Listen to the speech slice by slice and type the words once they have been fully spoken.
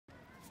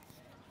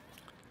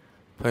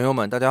朋友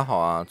们，大家好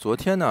啊！昨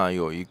天呢，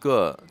有一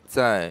个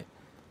在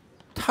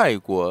泰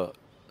国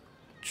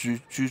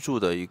居住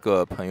的一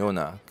个朋友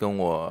呢，跟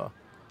我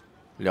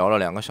聊了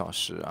2个小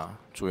时啊。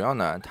主要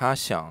呢，他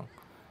想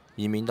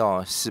移民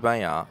到西班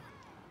牙，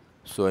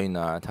所以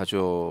呢，他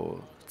就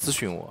咨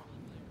询我。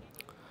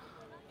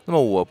那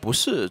么我不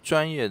是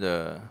专业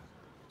的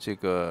这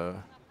个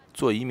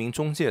做移民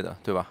中介的，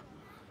对吧？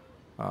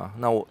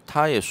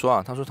他也说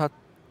啊，他说他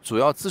主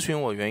要咨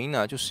询我原因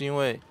呢，就是因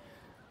为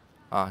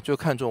就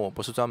看中我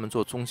不是专门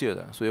做中介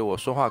的，所以我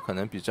说话可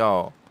能比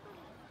较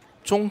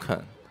中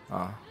肯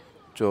啊，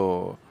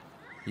就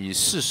以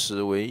事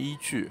实为依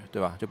据，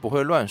对吧？就不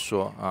会乱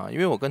说啊，因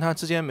为我跟他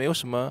之间没有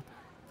什么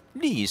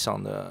利益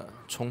上的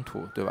冲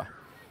突，对吧？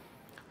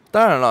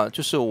当然了，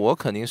就是我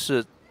肯定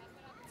是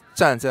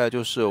站在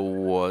就是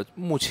我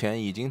目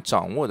前已经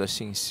掌握的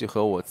信息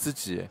和我自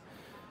己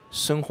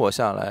生活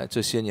下来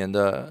这些年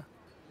的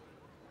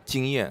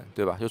经验，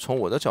对吧？就从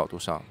我的角度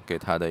上给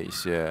他的一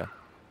些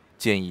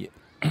建议。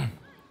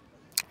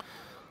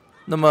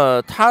那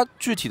么他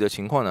具体的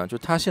情况呢，就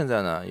他现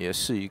在呢也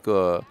是一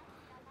个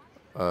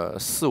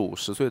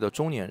40-50岁的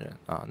中年人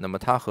啊。那么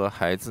他和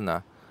孩子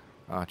呢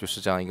就是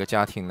这样一个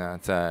家庭呢，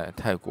在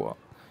泰国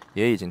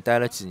也已经待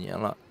了几年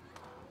了。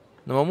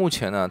那么目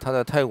前呢，他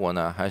在泰国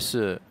呢还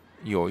是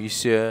有一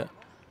些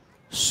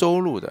收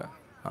入的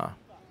啊，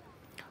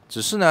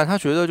只是呢他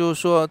觉得就是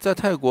说在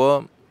泰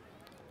国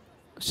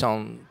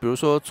想比如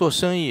说做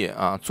生意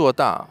啊做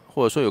大，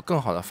或者说有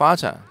更好的发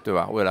展，对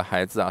吧？为了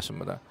孩子啊什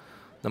么的。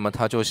那么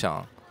他就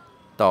想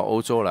到欧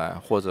洲来，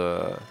或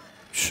者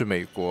去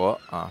美国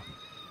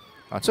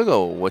这个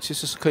我其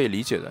实是可以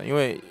理解的，因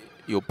为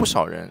有不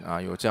少人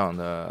有这样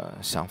的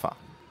想法。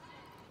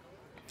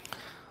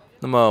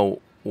那么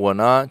我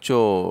呢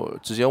就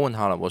直接问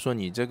他了，我说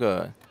你这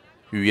个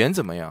语言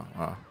怎么样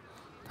啊？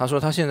他说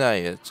他现在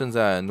也正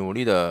在努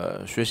力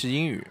的学习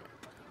英语。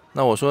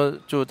那我说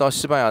就到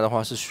西班牙的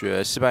话是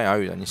学西班牙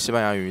语的，你西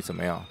班牙语怎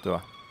么样，对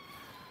吧？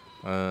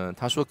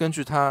他说根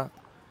据他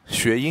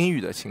学英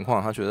语的情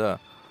况，他觉得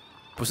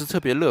不是特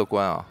别乐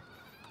观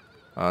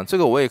这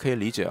个我也可以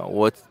理解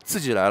我自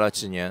己来了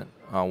几年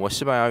我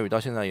西班牙语到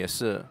现在也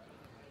是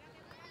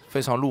非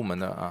常入门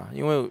的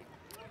因为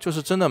就是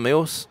真的没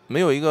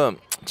有一个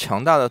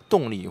强大的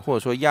动力或者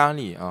说压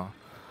力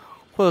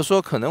或者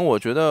说可能我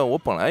觉得我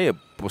本来也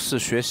不是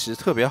学习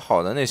特别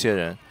好的那些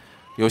人，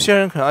有些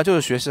人可能他就是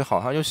学习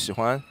好，他就喜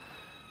欢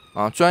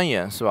钻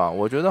研，是吧？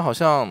我觉得好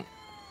像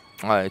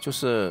就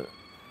是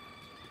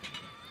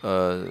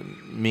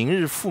明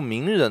日复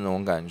明日的那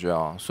种感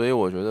觉所以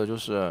我觉得就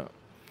是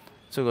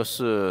这个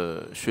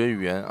是学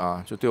语言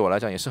就对我来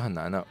讲也是很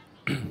难的。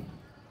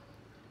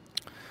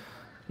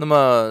那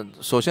么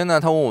首先呢，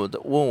他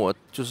问我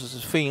就是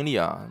非盈利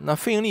那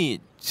非盈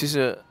利其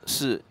实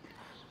是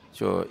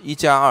就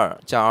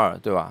1+2+2，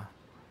对吧？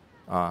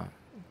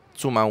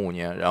住满5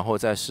年，然后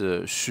再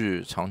是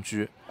续长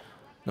居。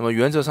那么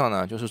原则上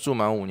呢，就是住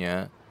满5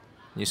年，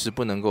你是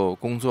不能够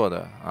工作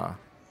的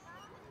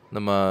那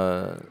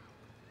么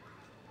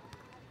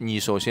你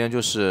首先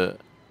就是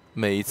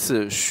每一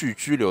次续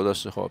居留的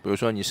时候，比如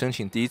说你申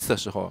请第一次的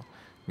时候，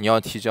你要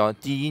提交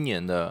第1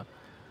年的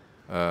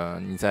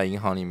你在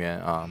银行里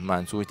面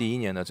满足第1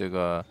年的这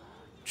个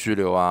居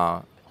留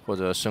或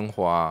者生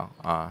活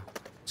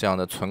这样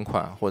的存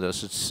款，或者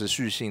是持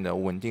续性的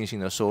稳定性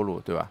的收入，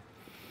对吧？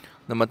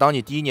那么当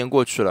你第1年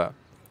过去了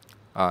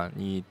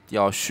你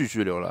要续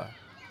居留了，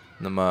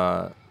那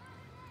么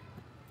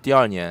第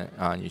2年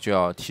你就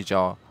要提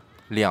交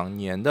2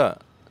年的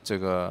这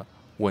个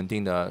稳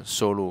定的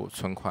收入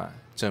存款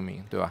证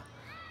明，对吧？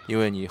因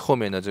为你后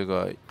面的这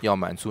个要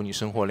满足你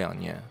生活2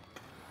年，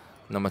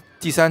那么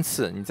第3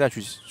次你再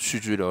去续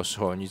居留的时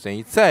候，你等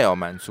于再要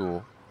满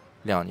足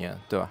2年，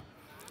对吧？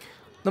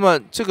那么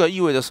这个意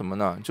味着什么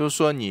呢？就是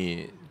说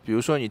比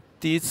如说你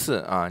第一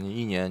次你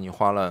1年你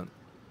花了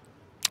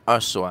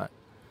20万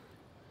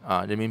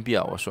人民币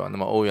我说，那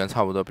么欧元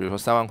差不多，比如说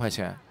3万块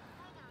钱，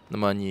那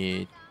么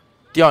你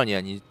第2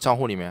年你账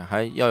户里面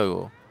还要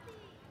有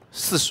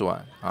40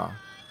万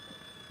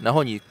然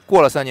后你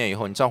过了3年以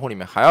后，你账户里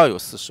面还要有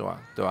40万，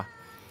对吧？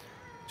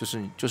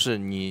就是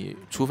你，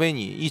除非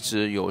你一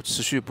直有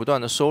持续不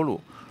断的收入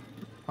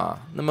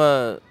那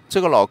么这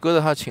个老哥的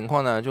他情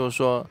况呢，就是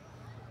说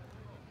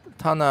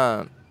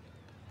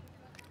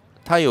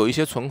他有一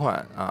些存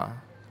款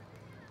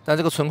但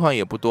这个存款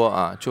也不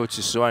多就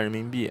几十万人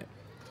民币。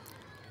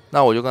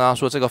那我就跟他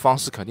说，这个方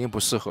式肯定不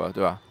适合，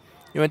对吧？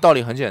因为道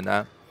理很简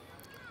单，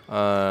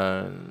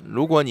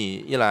如果你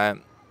一来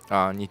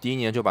你第1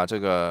年就把这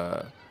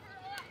个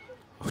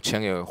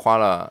钱给花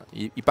了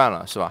一半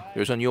了，是吧？比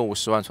如说你有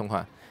50万存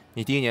款，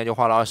你第1年就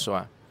花了20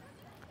万，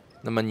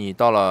那么你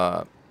到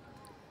了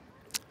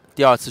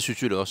第2次去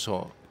居留的时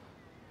候，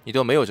你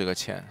都没有这个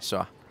钱，是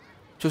吧？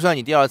就算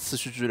你第2次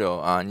去居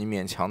留你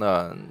勉强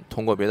的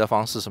通过别的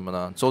方式什么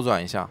的周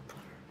转一下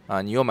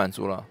你又满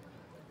足了，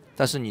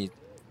但是你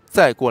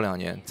再过2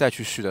年再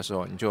去续的时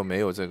候，你就没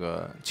有这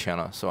个钱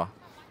了，是吧？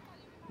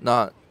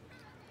那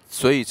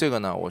所以这个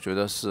呢，我觉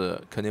得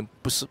是肯定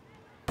不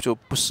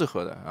适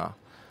合的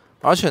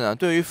而且呢，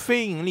对于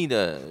非盈利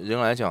的人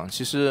来讲，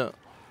其实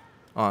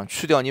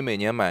去掉你每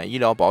年买医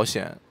疗保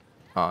险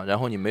然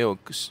后你没有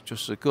就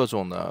是各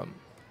种的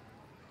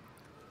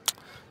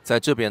在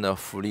这边的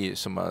福利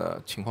什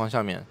么情况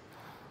下面，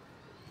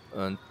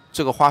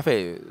这个花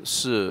费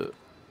是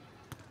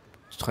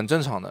很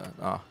正常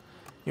的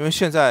因为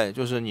现在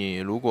就是你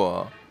如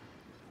果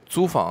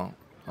租房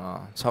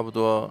差不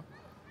多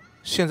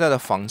现在的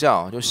房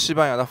价就西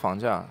班牙的房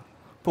价，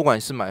不管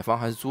你是买房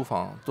还是租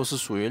房，都是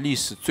属于历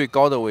史最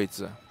高的位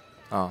置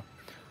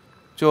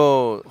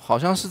就好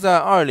像是在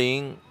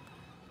2010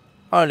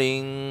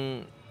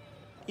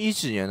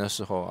几年的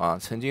时候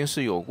曾经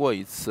是有过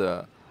一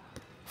次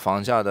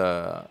房价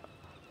的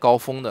高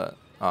峰的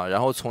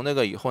然后从那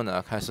个以后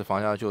呢，开始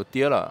房价就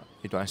跌了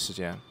一段时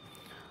间。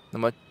那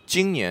么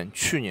今年、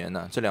去年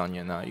呢，这2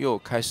年呢，又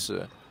开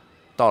始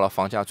到了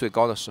房价最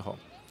高的时候。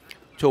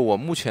就我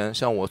目前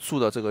像我住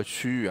的这个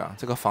区域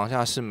这个房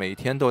价是每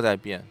天都在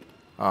变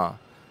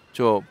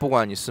就不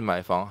管你是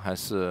买房还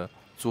是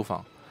租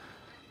房，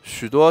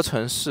许多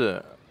城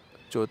市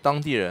就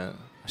当地人、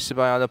西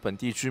班牙的本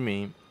地居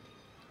民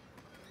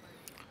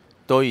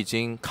都已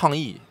经抗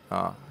议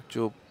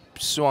就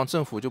希望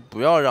政府就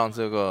不要让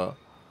这个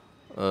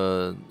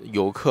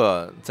游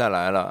客再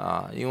来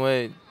了因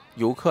为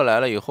游客来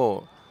了以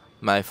后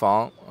买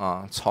房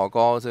炒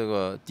高这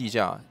个地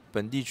价，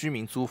本地居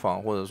民租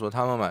房或者说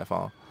他们买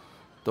房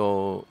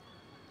都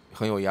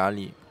很有压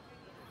力。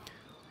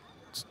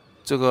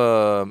这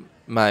个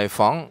买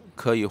房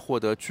可以获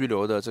得居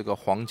留的这个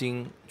黄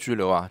金居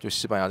留就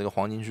西班牙这个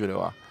黄金居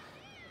留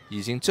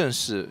已经正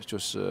式就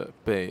是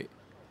被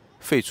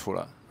废除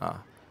了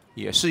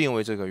也是因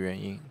为这个原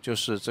因，就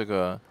是这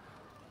个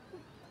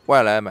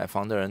外来买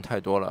房的人太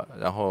多了，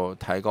然后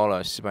抬高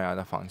了西班牙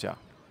的房价。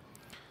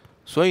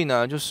所以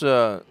呢，就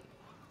是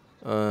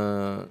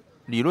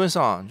理论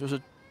上就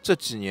是这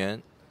几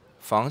年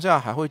房价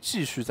还会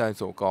继续再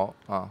走高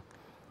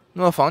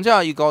那么房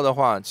价一高的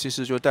话，其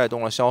实就带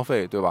动了消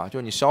费，对吧？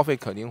就你消费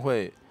肯定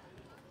会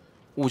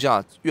物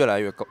价越来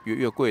越高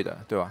越贵的，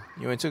对吧？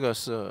因为这个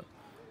是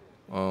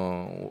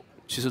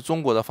其实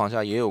中国的房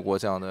价也有过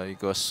这样的一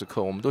个时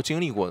刻，我们都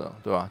经历过的，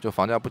对吧？就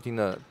房价不停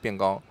的变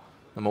高，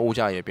那么物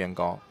价也变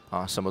高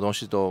什么东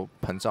西都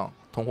膨胀，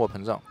通货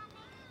膨胀。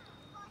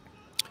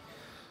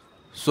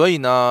所以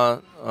呢，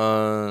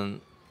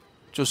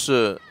就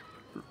是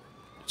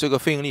这个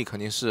非盈利肯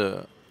定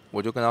是，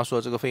我就跟他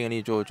说，这个非盈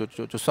利就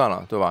算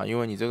了，对吧？因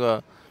为你这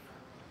个，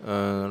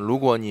如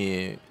果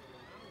你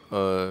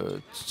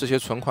这些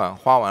存款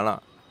花完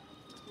了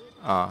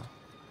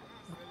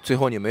最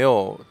后你没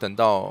有等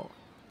到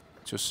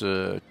就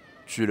是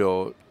居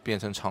留变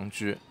成长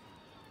居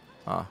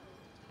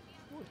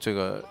这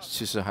个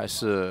其实还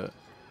是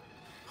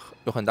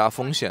有很大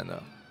风险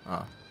的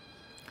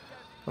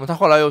那么他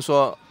后来又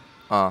说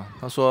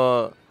他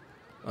说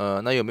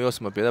那有没有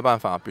什么别的办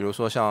法？比如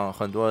说像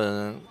很多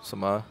人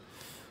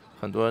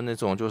那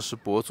种就是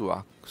博主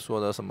说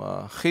的什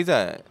么黑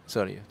在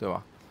这里，对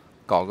吧？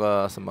搞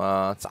个什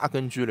么扎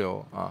根居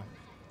留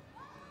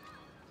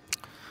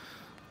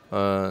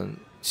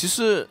其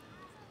实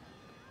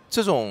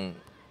这种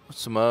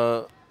什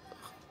么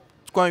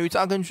关于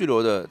扎根居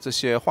留的这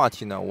些话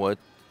题呢，我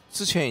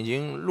之前已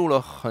经录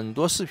了很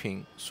多视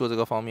频说这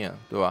个方面，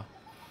对吧？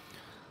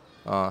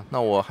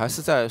那我还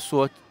是再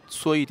说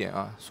一点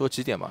说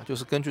几点吧，就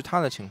是根据他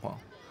的情况。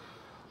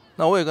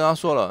那我也跟他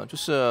说了，就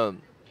是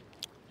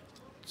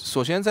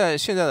首先在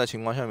现在的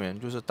情况下面，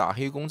就是打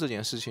黑工这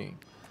件事情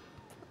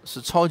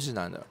是超级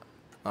难的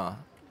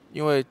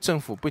因为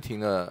政府不停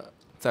的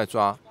在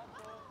抓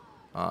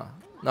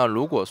那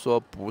如果说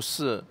不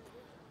是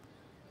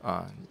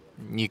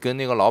你跟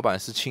那个老板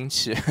是亲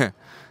戚，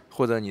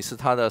或者你是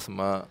他的什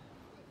么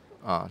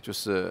就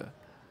是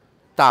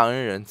大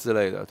恩人之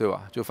类的，对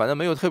吧？就反正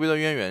没有特别的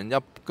渊源，人家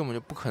根本就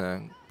不可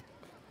能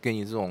给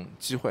你这种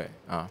机会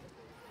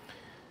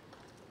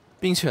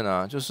并且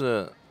呢，就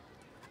是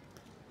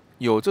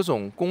有这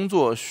种工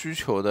作需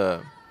求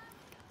的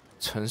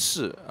城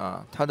市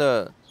它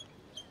的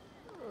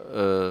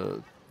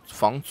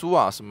房租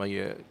什么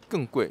也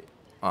更贵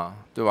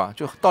对吧？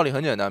就道理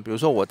很简单，比如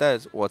说我在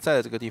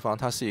的这个地方，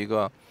它是一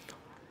个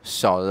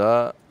小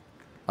的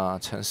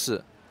城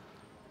市，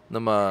那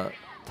么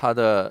它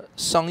的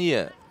商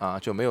业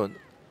就没有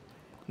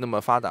那么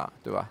发达，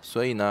对吧？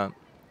所以呢，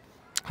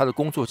它的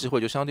工作机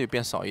会就相对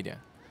变少一点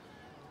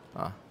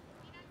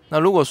那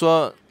如果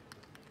说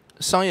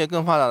商业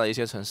更发达的一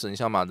些城市，你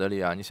像马德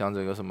里你像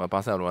这个什么巴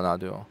塞罗那，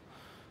对哦，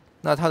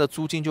那它的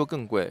租金就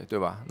更贵，对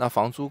吧？那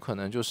房租可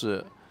能就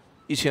是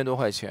1000多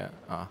块钱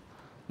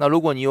那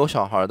如果你有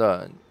小孩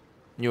的，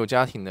你有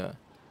家庭的，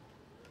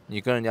你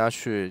跟人家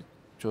去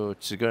就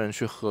几个人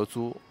去合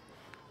租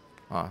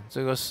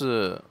这个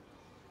是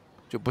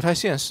就不太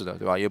现实的，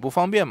对吧？也不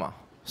方便嘛，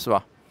是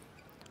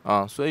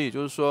吧？所以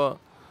就是说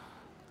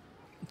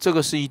这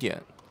个是一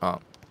点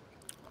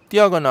第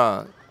二个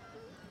呢，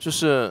就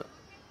是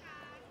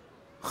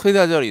黑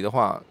在这里的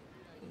话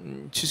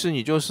其实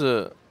你就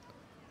是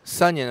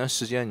3年的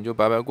时间你就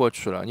白白过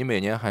去了，你每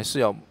年还是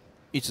要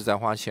一直在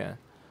花钱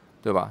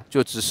对吧？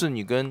就只是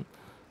你跟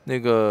那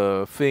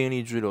个非盈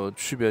利居留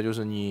区别就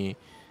是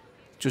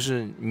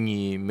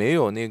你没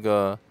有那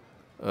个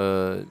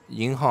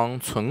银行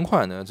存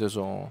款的这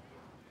种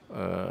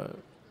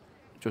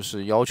就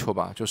是要求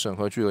吧，就审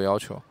核居留要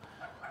求。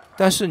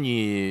但是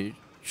你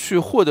去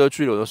获得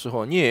居留的时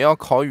候，你也要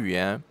考语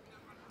言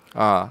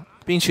啊，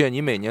并且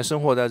你每年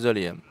生活在这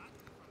里，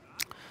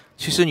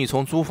其实你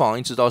从租房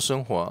一直到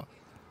生活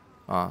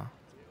啊，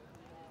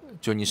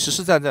就你实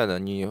实在在的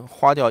你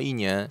花掉一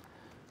年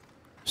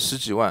十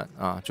几万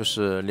啊，就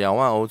是2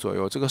万欧左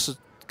右，这个是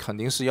肯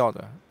定是要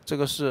的，这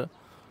个是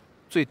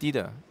最低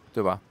的，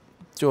对吧？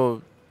就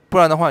不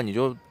然的话，你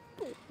就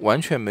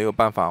完全没有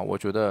办法，我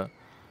觉得，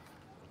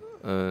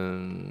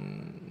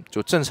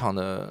就正常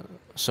的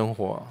生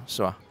活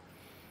是吧？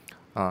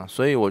啊，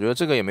所以我觉得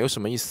这个也没有什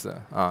么意思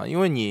啊，因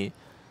为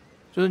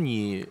就是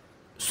你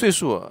岁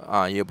数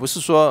啊，也不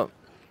是说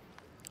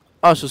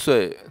20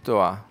岁，对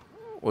吧？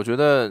我觉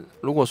得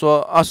如果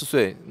说20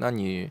岁，那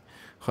你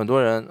很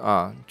多人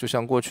啊，就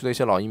像过去的一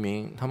些老移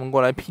民，他们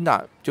过来拼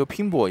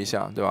搏一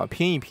下，对吧？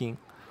拼一拼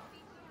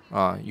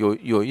啊，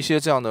有一些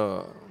这样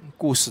的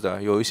故事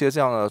的，有一些这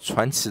样的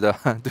传奇的，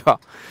对吧？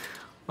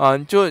啊，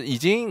就已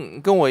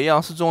经跟我一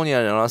样是中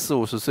年人了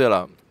，40、50岁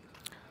了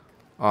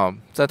啊，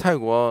在泰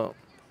国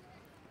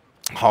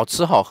好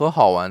吃好喝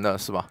好玩的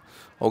是吧？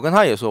我跟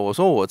他也说，我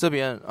说我这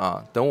边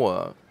啊，等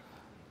我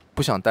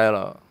不想待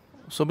了，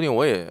说不定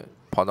我也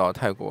跑到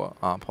泰国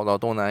啊，跑到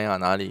东南亚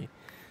哪里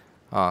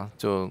啊，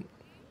就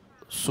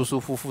舒舒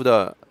服服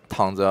的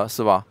躺着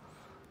是吧？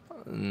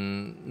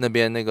那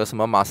边那个什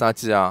么马杀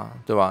鸡啊，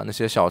对吧？那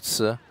些小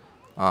吃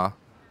啊，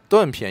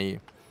都很便宜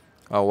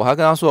啊。我还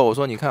跟他说，我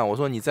说你看，我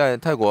说你在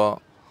泰国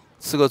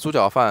吃个猪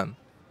脚饭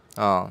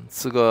啊，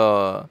吃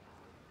个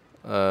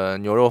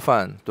牛肉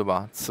饭，对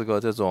吧？吃个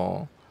这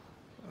种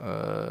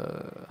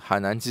海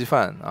南鸡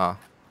饭啊，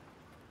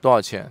多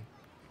少钱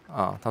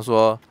啊？他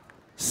说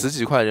10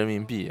几块人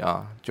民币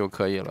啊就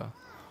可以了。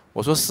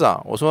我说是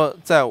啊，我说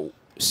在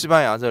西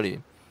班牙这里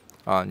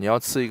啊，你要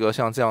吃一个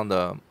像这样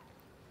的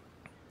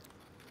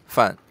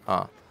饭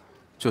啊，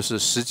就是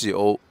10几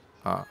欧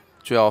啊，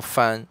就要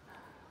翻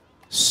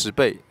10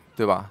倍，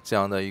对吧？这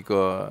样的一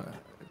个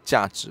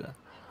价值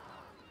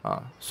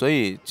啊，所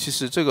以其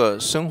实这个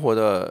生活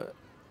的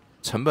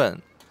成本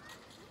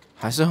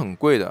还是很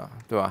贵的，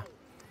对吧？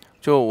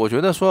就我觉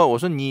得说，我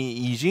说你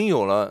已经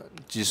有了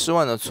几十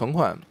万的存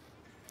款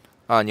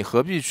啊，你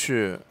何必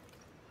去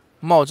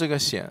冒这个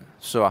险，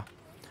是吧？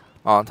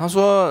啊，他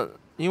说，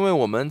因为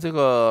我们这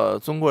个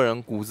中国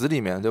人骨子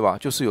里面，对吧，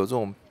就是有这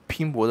种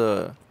拼搏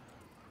的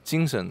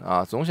精神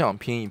啊，总想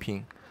拼一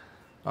拼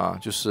啊，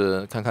就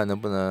是看看能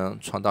不能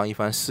闯荡一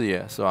番事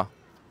业，是吧？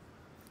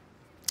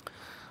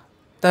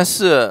但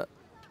是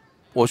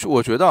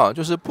我觉得啊，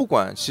就是不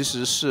管其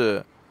实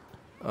是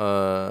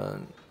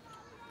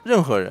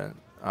任何人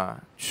啊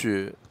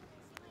去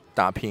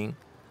打拼，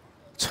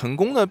成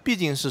功的毕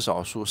竟是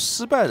少数，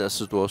失败的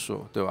是多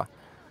数，对吧？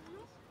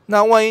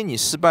那万一你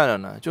失败了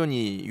呢？就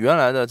你原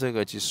来的这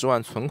个几十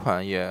万存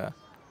款也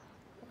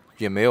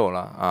没有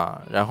了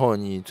啊，然后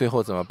你最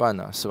后怎么办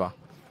呢？是吧？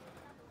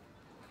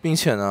并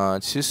且呢，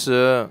其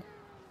实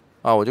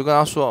啊，我就跟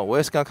他说，我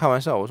也是跟他开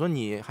玩笑，我说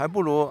你还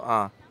不如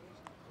啊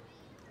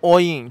all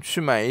in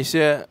去买一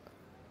些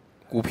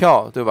股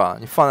票，对吧？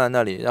你放在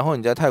那里，然后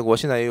你在泰国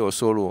现在也有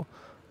收入，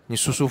你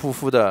舒舒服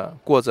服的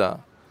过着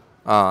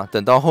啊，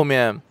等到后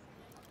面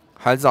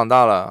孩子长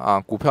大了啊，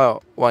股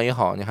票万一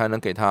好，你还能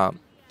给他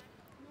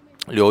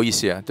留一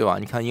些，对吧？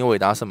你看英伟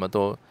达什么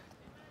都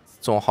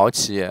这种好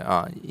企业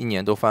啊，一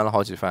年都翻了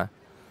好几番，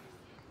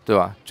对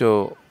吧？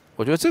就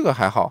我觉得这个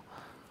还好，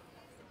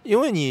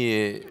因为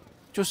你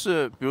就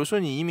是比如说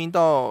你移民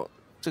到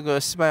这个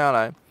西班牙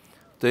来，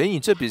等于你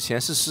这笔钱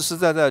是实实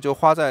在在就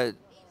花在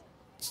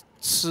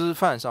吃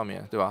饭上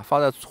面，对吧？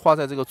花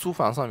在这个租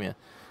房上面，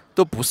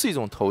都不是一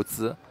种投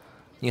资，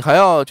你还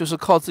要就是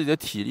靠自己的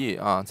体力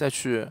啊，再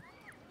去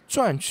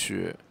赚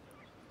取。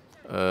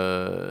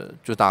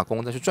就打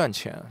工再去赚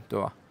钱，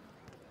对吧？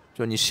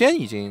就你先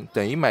已经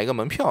等于买个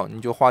门票，你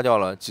就花掉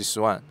了几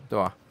十万，对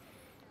吧？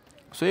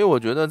所以我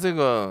觉得这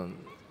个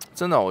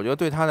真的，我觉得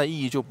对他的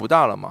意义就不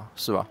大了嘛，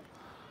是吧？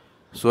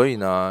所以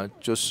呢，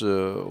就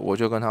是我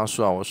就跟他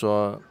说啊，我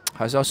说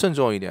还是要慎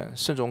重一点，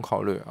慎重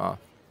考虑啊。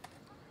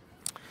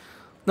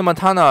那么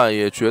他呢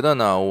也觉得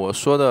呢，我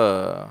说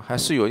的还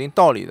是有一定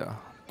道理的，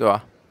对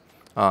吧？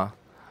啊。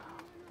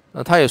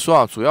那他也说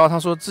啊，主要他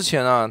说之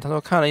前啊，他说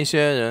看了一些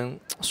人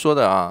说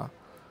的啊，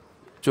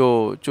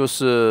就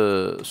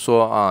是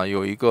说啊，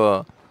有一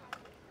个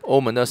欧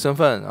盟的身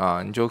份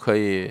啊，你就可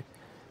以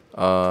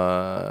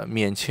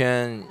免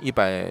签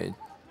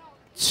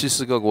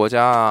170个国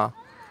家啊，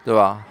对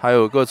吧？还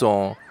有各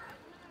种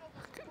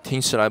听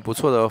起来不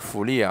错的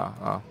福利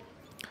啊。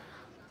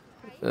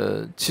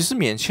其实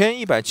免签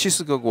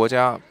170个国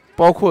家，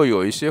包括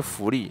有一些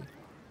福利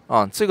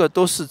啊，这个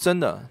都是真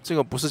的，这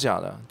个不是假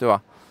的，对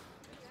吧？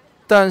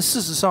但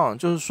事实上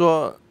就是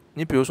说，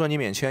你比如说你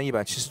免签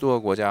170多个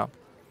国家，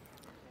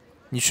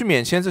你去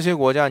免签这些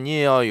国家，你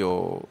也要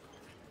有，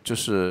就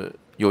是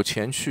有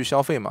钱去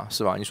消费嘛，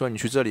是吧？你说你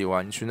去这里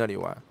玩，你去那里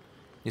玩，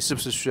你是不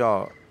是需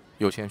要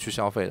有钱去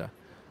消费的？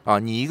啊，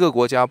你一个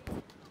国家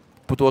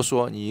不多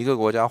说，你一个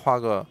国家花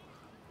个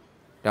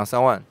2、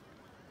3万，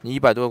你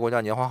100多个国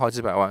家你要花好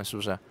几百万，是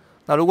不是？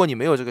那如果你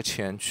没有这个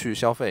钱去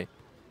消费，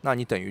那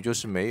你等于就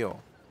是没有，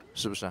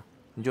是不是？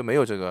你就没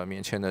有这个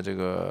免签的这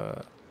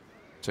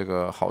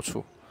个好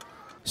处。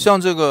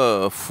像这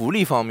个福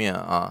利方面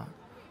啊，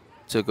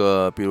这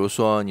个比如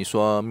说你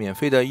说免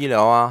费的医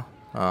疗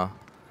啊，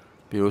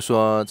比如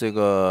说这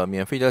个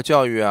免费的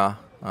教育啊，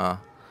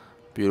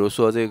比如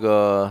说这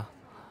个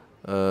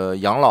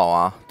养老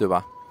啊，对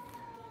吧？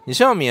你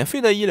像免费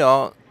的医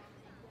疗，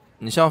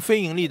你像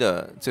非盈利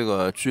的这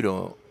个居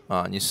留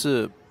啊，你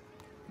是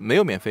没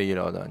有免费医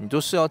疗的，你都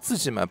是要自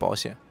己买保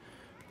险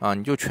啊，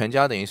你就全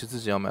家等于是自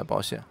己要买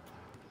保险。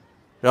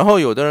然后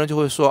有的人就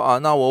会说啊，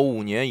那我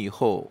5年以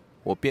后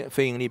我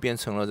非盈利变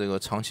成了这个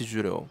长期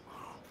居留，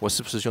我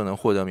是不是就能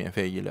获得免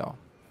费医疗？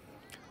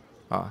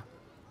啊，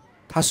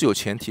它是有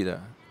前提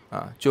的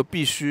啊，就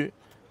必须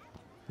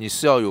你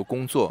是要有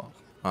工作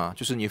啊，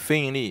就是你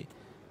非盈利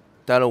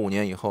待了5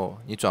年以后，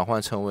你转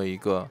换成为一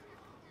个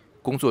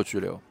工作居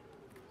留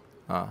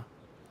啊，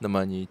那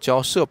么你交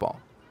社保，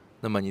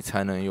那么你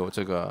才能有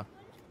这个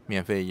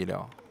免费医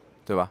疗，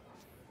对吧？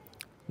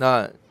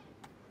那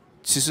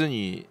其实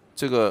你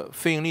这个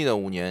非盈利的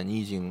5年，你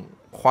已经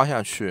花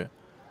下去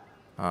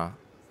啊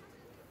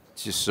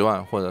几十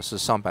万或者是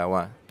上百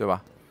万，对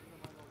吧？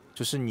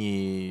就是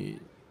你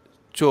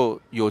就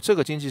有这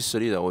个经济实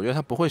力的，我觉得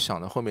他不会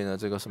想着后面的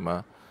这个什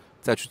么，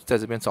再去在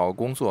这边找个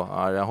工作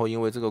啊，然后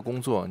因为这个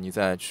工作你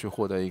再去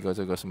获得一个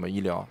这个什么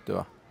医疗，对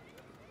吧？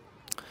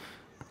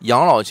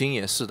养老金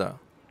也是的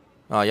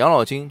啊，养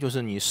老金就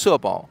是你社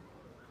保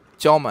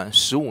交满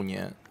15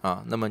年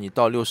啊，那么你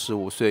到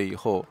65岁以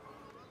后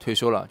退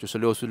休了，就是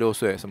66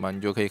岁什么，你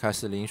就可以开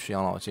始领取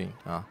养老金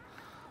啊。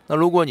那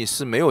如果你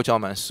是没有交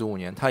满15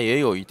年，它也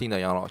有一定的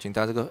养老金，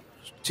但这个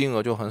金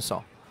额就很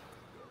少。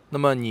那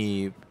么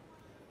你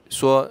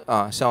说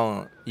啊，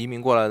像移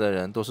民过来的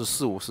人都是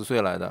40、50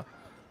岁来的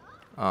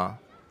啊，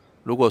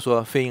如果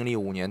说非盈利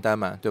5年待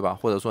满，对吧？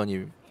或者说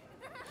你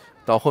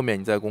到后面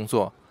你再工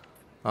作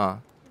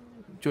啊，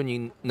就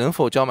你能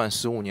否交满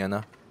15年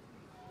呢？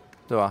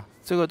对吧？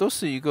这个都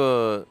是一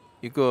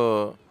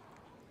个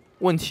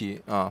问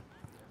题啊。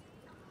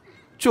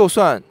就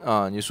算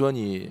啊，你说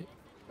你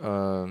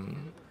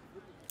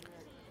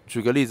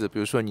举个例子，比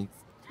如说你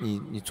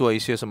做一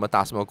些什么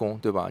打什么工，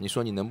对吧？你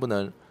说你能不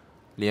能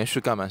连续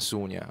干满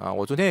15年啊？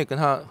我昨天也跟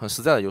他很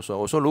实在的就说，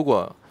我说如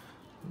果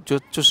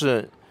就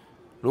是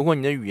如果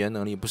你的语言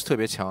能力不是特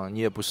别强，你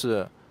也不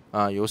是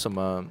啊有什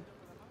么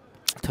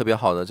特别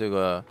好的这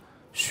个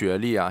学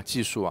历啊、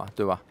技术啊，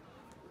对吧？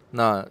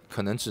那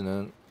可能只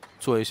能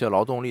做一些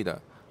劳动力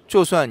的。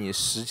就算你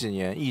10几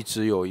年一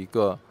直有一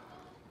个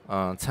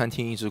餐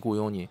厅一直雇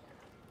佣你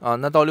啊，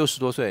那到60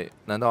多岁，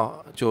难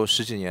道就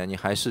10几年你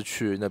还是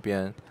去那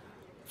边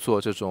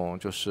做这种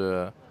就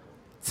是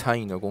餐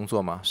饮的工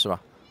作吗？是吧？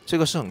这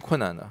个是很困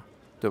难的，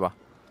对吧？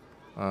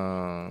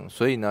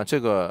所以呢，这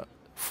个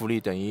福利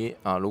等于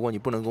啊，如果你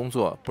不能工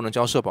作，不能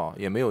交社保，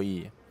也没有意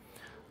义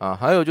啊。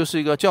还有就是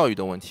一个教育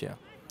的问题，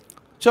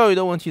教育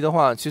的问题的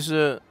话，其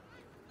实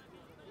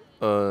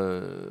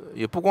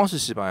也不光是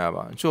西班牙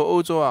吧，就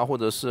欧洲啊，或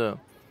者是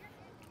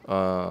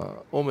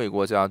欧美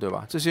国家，对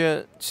吧？这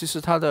些其实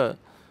它的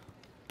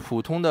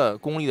普通的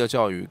公立的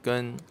教育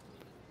跟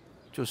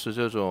就是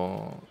这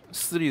种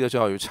私立的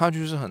教育差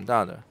距是很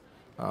大的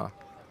啊。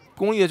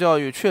公立的教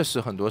育确实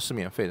很多是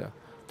免费的，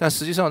但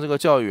实际上这个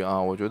教育啊，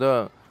我觉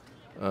得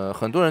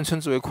很多人称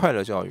之为快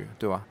乐教育，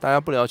对吧？大家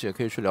不了解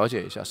可以去了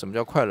解一下什么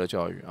叫快乐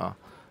教育啊。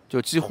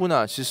就几乎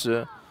呢，其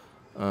实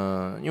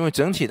因为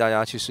整体大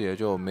家其实也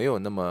就没有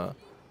那么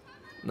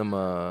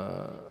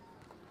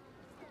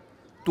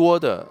多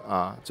的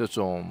这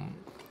种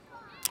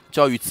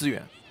教育资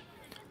源，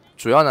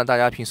主要呢大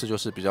家平时就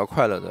是比较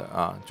快乐的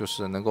啊，就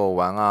是能够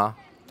玩啊，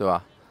对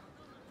吧？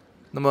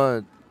那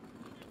么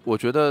我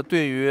觉得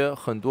对于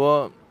很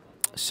多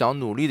想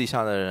努力一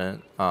下的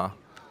人啊，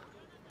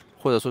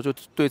或者说就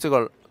对这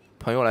个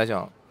朋友来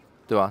讲，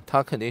对吧？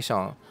他肯定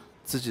想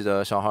自己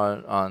的小孩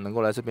啊能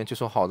够来这边接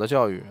受好的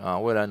教育啊，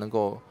未来能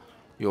够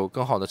有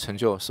更好的成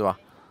就，是吧？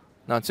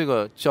那这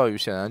个教育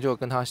显然就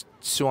跟他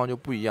期望就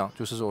不一样，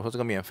就是我说这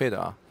个免费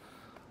的啊。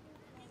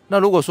那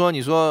如果说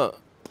你说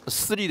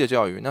私立的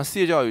教育，那私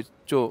立教育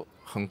就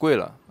很贵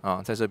了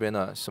啊，在这边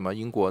的什么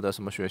英国的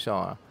什么学校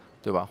啊，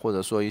对吧？或者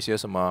说一些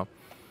什么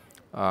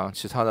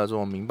其他的这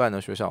种民办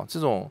的学校，这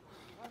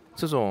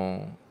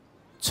种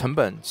成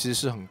本其实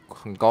是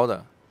很高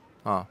的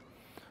啊，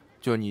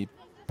就你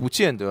不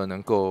见得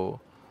能够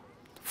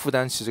负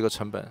担起这个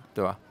成本，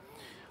对吧？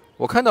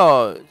我看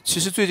到其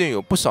实最近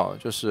有不少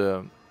就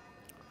是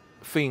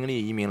非盈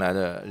利移民来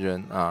的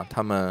人啊，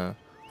他们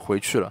回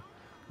去了，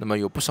那么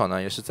有不少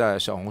呢也是在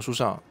小红书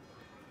上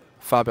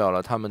发表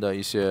了他们的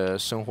一些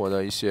生活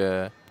的一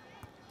些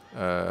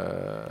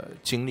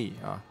经历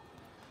啊。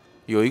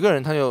有一个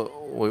人他就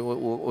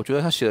我觉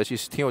得他写的其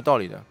实挺有道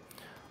理的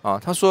啊，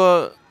他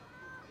说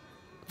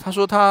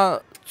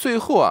他最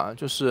后啊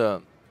就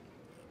是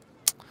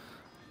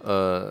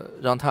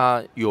让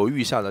他犹豫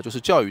一下的就是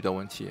教育的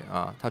问题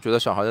啊，他觉得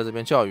小孩在这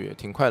边教育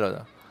挺快乐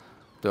的，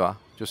对吧？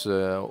就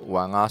是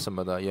玩啊什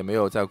么的，也没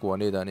有在国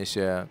内的那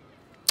些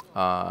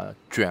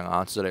卷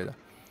啊之类的。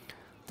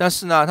但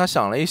是呢，他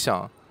想了一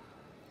想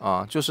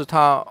啊，就是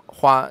他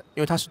花，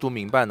因为他是读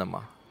民办的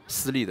嘛，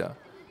私立的，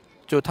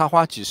就他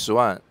花几十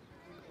万，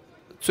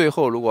最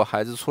后如果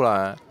孩子出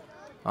来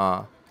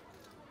啊，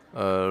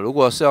如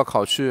果是要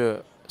考去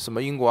什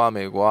么英国啊、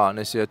美国啊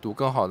那些读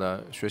更好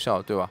的学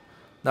校，对吧？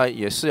那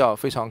也是要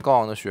非常高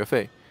昂的学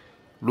费。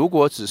如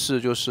果只是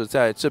就是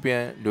在这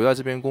边留在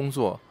这边工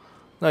作，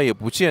那也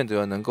不见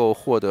得能够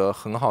获得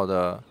很好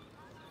的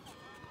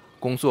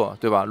工作，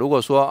对吧？如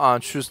果说啊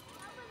去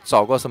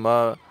找个什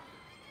么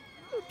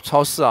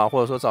超市啊，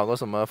或者说找个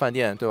什么饭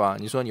店，对吧？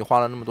你说你花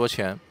了那么多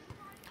钱，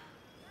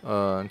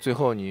最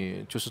后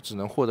你就是只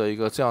能获得一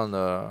个这样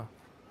的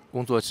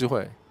工作机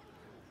会，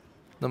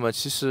那么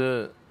其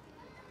实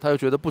他就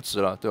觉得不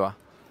值了，对吧？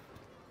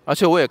而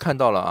且我也看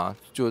到了啊，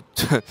就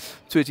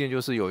最近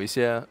就是有一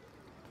些，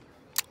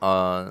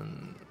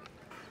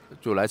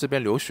就来这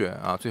边留学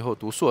啊，最后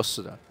读硕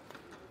士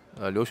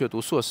的，留学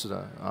读硕士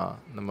的啊，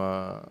那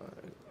么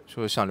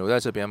就想留在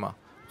这边嘛，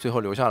最后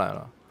留下来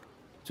了。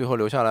最后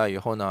留下来以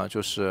后呢，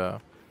就是，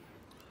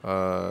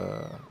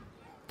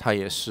他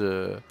也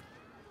是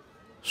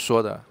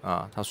说的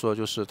啊，他说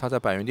就是他在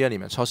百元店里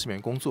面、超市里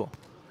面工作，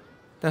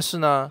但是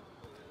呢，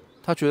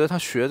他觉得他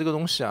学这个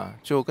东西啊，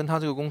就跟他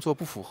这个工作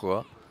不符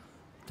合。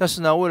但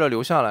是呢，为了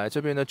留下来，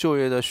这边的就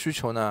业的需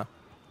求呢，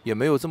也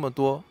没有这么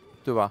多，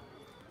对吧？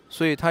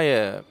所以他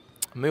也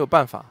没有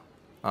办法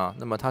啊。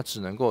那么他只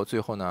能够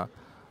最后呢，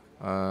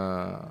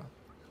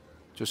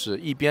就是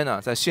一边呢，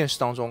在现实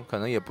当中可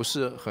能也不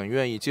是很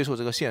愿意接受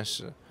这个现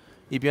实，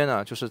一边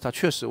呢，就是他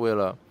确实为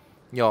了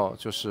要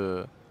就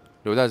是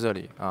留在这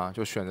里啊，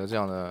就选择这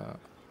样的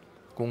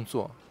工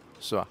作，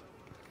是吧？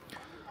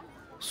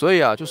所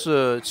以啊，就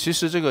是其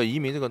实这个移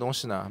民这个东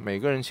西呢，每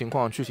个人情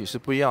况具体是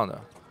不一样的，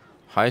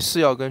还是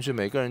要根据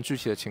每个人具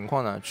体的情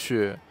况呢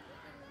去，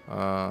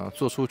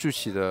做出具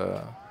体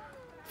的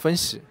分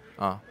析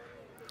啊，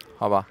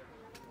好吧？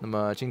那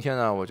么今天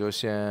呢，我就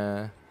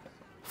先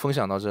分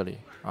享到这里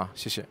啊，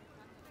谢谢。